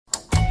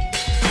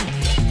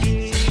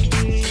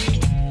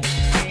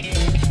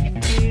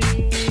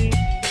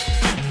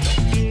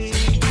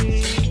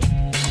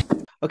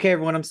Okay,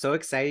 everyone, I'm so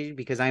excited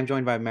because I'm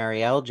joined by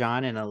Mariel,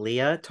 Jon, and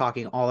Aliyah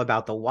talking all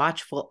about the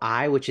Watchful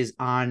Eye, which is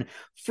on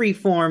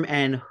Freeform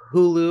and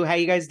Hulu. How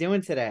you guys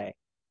doing today?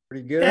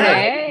 Pretty good. How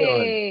you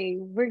doing? Hey,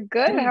 we're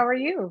good. Doing How are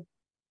you?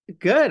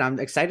 good. I'm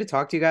excited to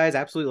talk to you guys.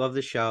 Absolutely love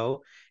the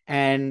show.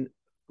 And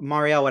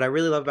Mariel, what I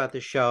really love about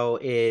the show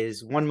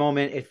is one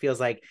moment it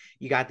feels like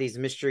you got these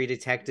mystery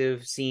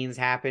detective scenes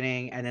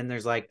happening, and then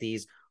there's like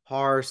these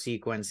horror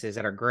sequences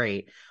that are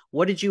great.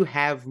 What did you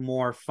have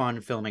more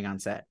fun filming on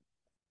set?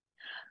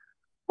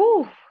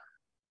 Ooh,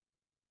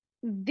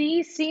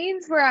 these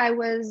scenes where I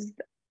was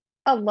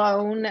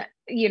alone,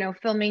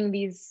 filming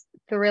these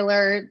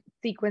thriller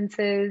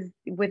sequences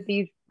with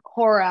these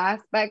horror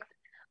aspects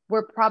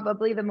were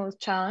probably the most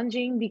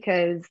challenging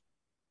because,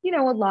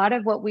 a lot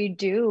of what we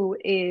do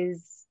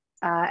is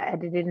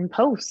edited in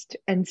post.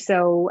 And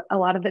so a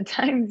lot of the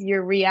times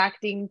you're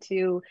reacting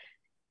to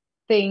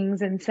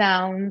things and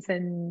sounds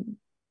and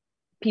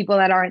people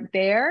that aren't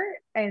there.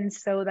 And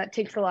so that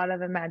takes a lot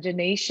of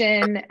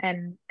imagination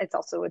and it's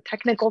also a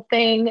technical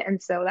thing.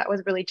 And so that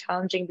was really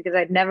challenging because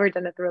I'd never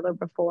done a thriller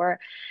before.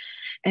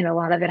 And a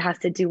lot of it has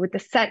to do with the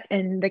set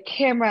and the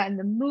camera and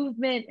the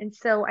movement. And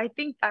so I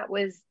think that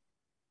was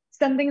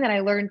something that I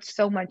learned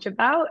so much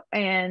about.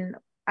 And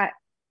at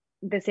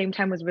the same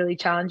time was really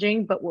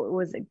challenging. But what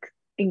was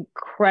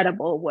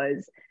incredible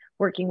was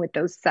working with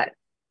those sets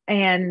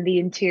and the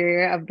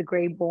interior of the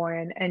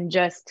Greyborn and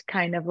just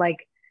kind of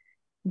like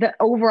the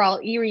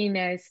overall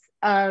eeriness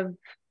of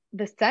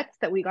the sets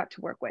that we got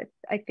to work with.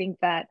 I think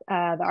that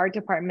the art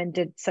department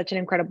did such an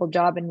incredible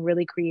job in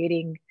really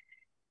creating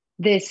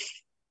this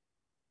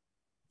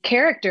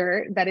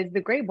character that is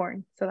the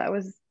Greyborn. So that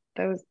was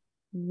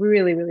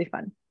really really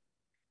fun.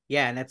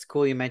 Yeah, and that's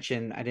cool. You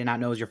mentioned I did not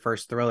know it was your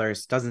first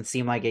thrillers. Doesn't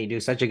seem like it. You do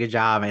such a good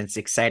job, and it's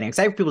exciting.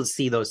 Excited for people to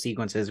see those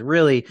sequences.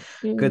 Really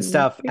good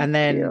stuff. Thank And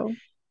then you.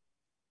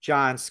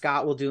 John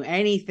Scott will do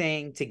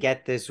anything to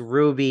get this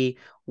ruby.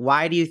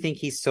 Why do you think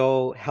he's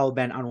so hell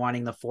bent on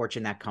wanting the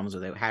fortune that comes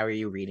with it? How are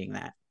you reading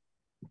that?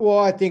 Well,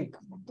 I think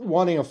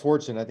wanting a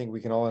fortune, I think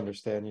we can all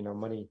understand,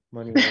 money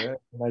is a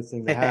nice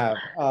thing to have.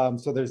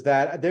 So there's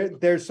that.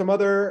 There's some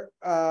other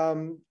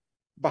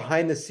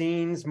behind the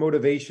scenes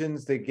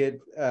motivations that get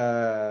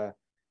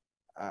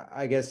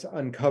I guess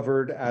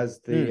uncovered as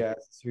Mm, the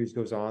series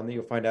goes on that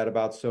you'll find out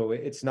about. So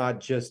it's not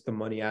just the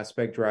money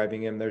aspect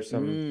driving him. There's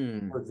some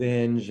mm.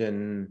 revenge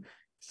and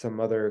some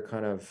other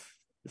kind of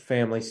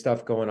family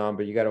stuff going on,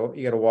 but you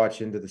gotta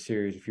watch into the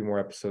series a few more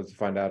episodes to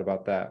find out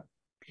about that.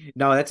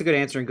 No, that's a good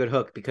answer and good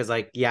hook because,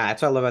 like, yeah,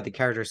 that's what I love about the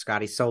character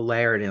Scott. He's so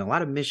layered and a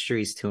lot of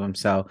mysteries to him.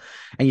 So,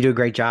 and you do a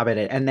great job at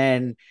it. And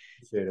then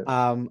Appreciate it.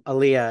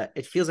 Aliyah,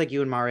 it feels like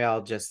you and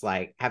Marielle just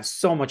like have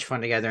so much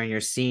fun together in your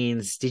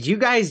scenes. Did you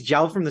guys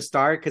gel from the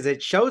start? Because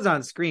it shows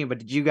on screen, but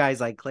did you guys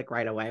like click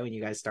right away when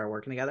you guys start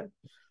working together?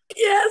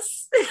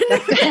 Yes.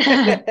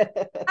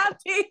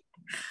 Happy.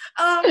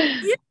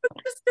 Just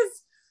because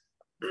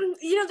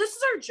this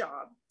is our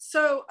job.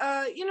 So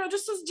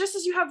just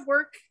as you have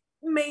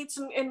workmates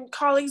and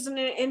colleagues in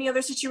any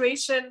other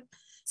situation,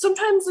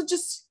 sometimes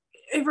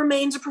it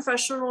remains a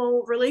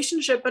professional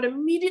relationship. But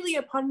immediately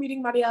upon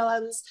meeting Marielle, I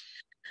was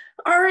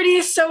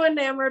already so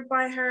enamored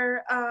by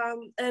her,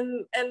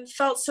 and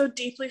felt so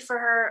deeply for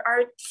her.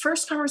 Our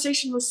first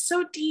conversation was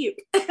so deep,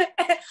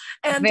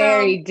 and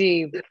Very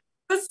deep.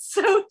 was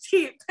so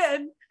deep.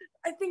 And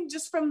I think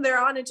just from there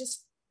on, it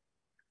just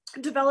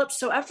developed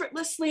so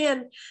effortlessly.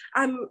 And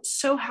I'm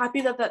so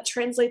happy that that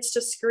translates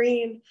to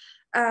screen.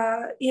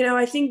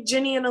 I think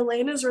Ginny and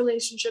Elena's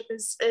relationship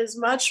is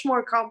much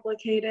more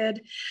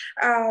complicated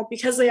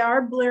because they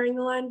are blurring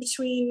the line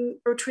between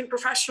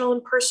professional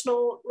and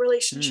personal Hmm.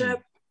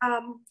 relationship.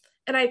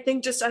 And I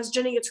think just as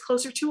Ginny gets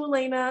closer to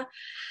Elena,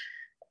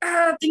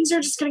 things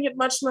are just going to get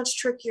much, much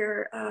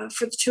trickier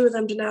for the two of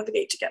them to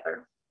navigate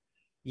together.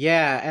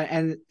 Yeah,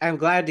 and I'm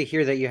glad to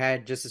hear that you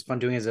had just as fun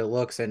doing as it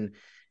looks, and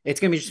it's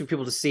gonna be interesting for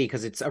people to see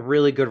because it's a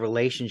really good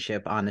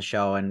relationship on the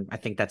show, and I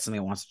think that's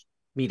something that wants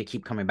me to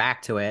keep coming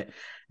back to it.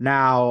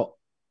 Now,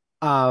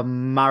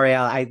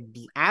 Marielle, I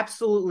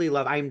absolutely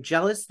love. I'm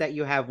jealous that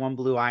you have one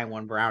blue eye and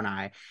one brown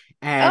eye,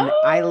 and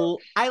Oh,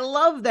 I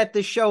love that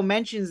the show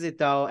mentions it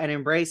though and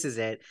embraces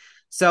it.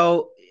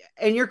 So,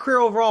 in your career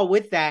overall,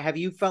 with that, have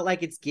you felt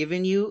like it's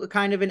given you a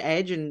kind of an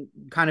edge and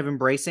kind of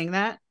embracing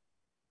that?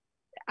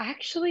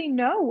 actually,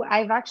 no.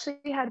 I've actually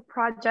had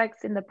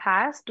projects in the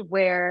past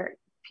where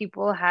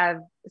people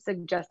have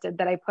suggested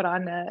that I put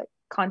on a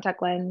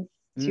contact lens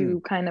Mm,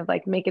 to kind of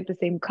like make it the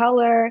same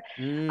color.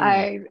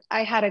 mm,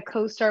 I had a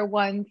co-star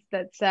once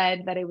that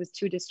said that it was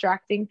too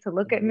distracting to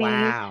look at me.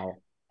 wow.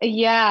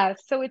 Yeah,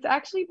 so it's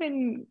actually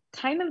been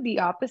kind of the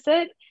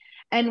opposite.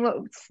 And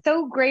what's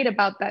so great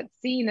about that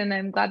scene, and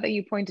I'm glad that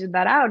you pointed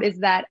that out, is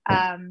that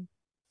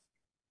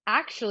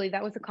actually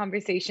that was a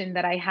conversation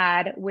that I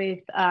had with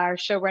our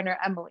showrunner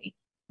Emily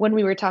when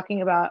we were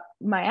talking about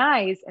my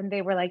eyes, and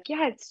they were like,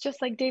 yeah, it's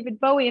just like David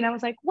Bowie. And I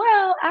was like,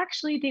 well,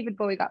 actually, David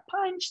Bowie got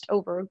punched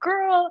over a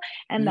girl,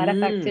 and that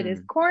affected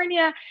his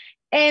cornea.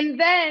 And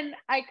then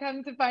I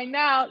come to find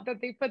out that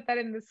they put that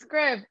in the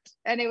script,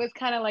 and it was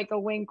kind of like a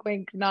wink,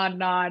 wink, nod,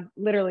 nod,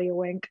 literally a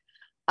wink.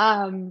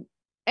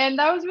 And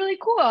that was really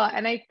cool.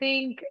 And I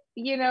think,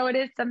 you know, it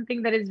is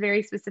something that is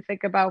very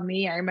specific about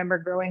me. I remember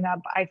growing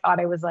up, I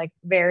thought it was like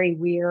very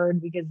weird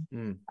because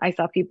I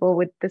saw people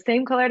with the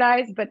same colored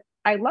eyes, but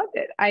I loved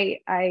it.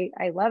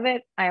 I love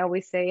it. I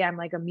always say I'm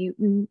like a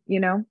mutant, you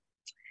know?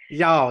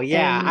 Yo,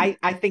 yeah,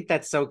 I think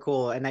that's so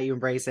cool, and that you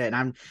embrace it, and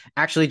I'm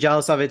actually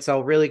jealous of it.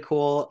 So really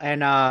cool. And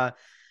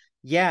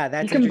yeah,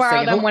 that's you can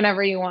borrow them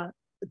whenever you want.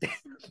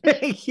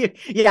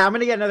 Yeah, I'm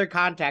gonna get another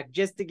contact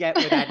just to get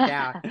that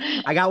down.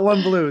 I got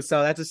one blue,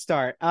 so that's a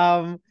start.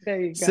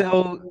 There you go.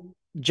 So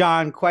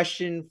Jon,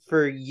 question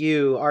for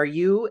you: are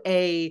you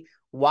a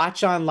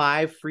watch on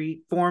live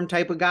Freeform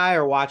type of guy,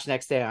 or watch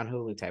next day on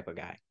Hulu type of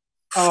guy?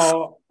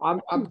 Oh,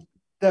 I'm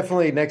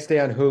definitely next day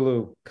on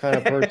Hulu kind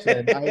of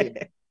person.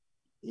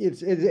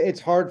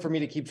 It's hard for me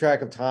to keep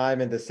track of time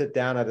and to sit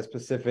down at a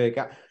specific.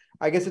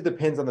 I guess it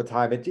depends on the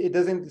time.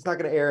 It's not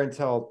going to air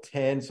until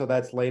 10, so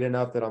that's late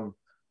enough that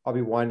I'll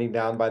be winding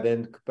down by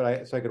then,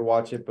 so I could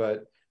watch it.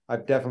 But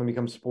I've definitely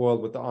become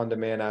spoiled with the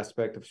on-demand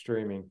aspect of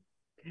streaming.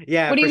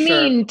 Yeah, what do you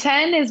sure. mean?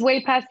 10 is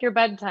way past your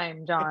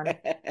bedtime, Jon.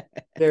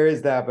 There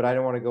is that, but I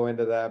don't want to go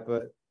into that.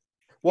 But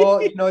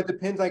well, you know, it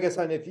depends, I guess,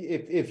 on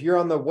if you're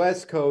on the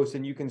West Coast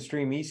and you can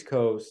stream East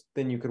Coast,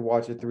 then you could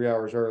watch it 3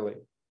 hours early.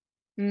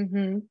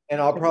 Mm-hmm.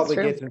 And I'll probably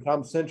get, since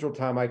I'm Central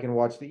Time, I can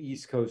watch the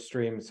East Coast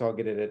stream, so I'll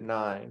get it at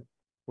 9,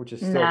 which is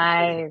still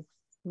nice,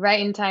 right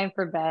in time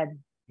for bed.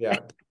 Yeah.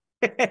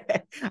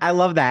 I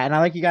love that. And I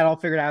like you got it all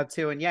figured out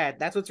too. And yeah,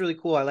 that's what's really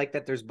cool. I like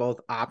that there's both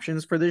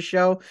options for this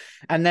show.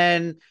 And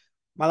then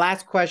my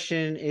last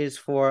question is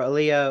for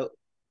Aliyah.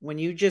 When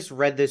you just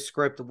read this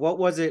script, what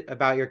was it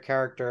about your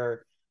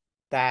character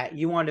that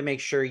you wanted to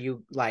make sure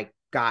you like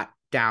got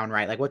down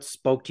right? Like what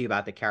spoke to you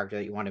about the character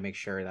that you wanted to make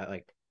sure that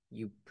like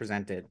you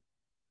presented?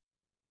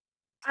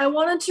 I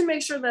wanted to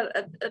make sure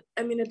that,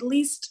 I mean, at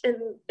least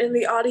in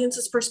the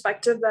audience's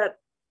perspective, that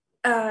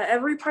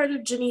every part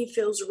of Ginny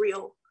feels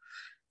real,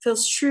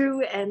 feels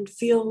true, and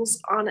feels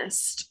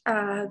honest.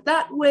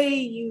 That way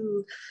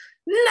you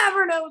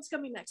never know what's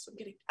coming next. I'm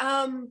kidding.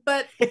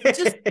 But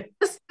just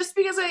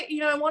because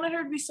I wanted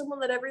her to be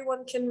someone that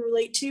everyone can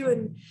relate to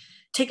and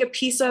take a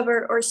piece of,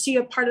 or see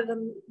a part of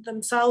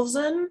themselves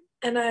in.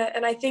 And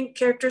I think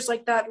characters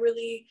like that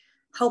really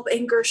help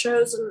anchor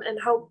shows and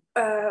help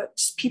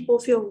just people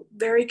feel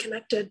very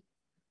connected.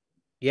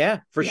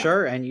 Yeah, for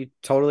sure. And you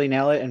totally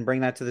nail it and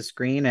bring that to the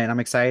screen. And I'm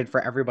excited for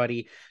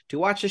everybody to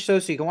watch the show,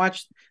 so you can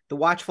watch The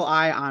Watchful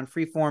Eye on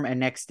Freeform and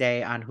next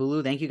day on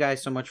Hulu. Thank you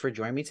guys so much for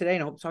joining me today,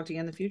 and I hope to talk to you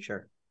in the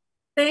future.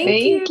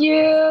 Thank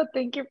you.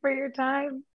 Thank you for your time.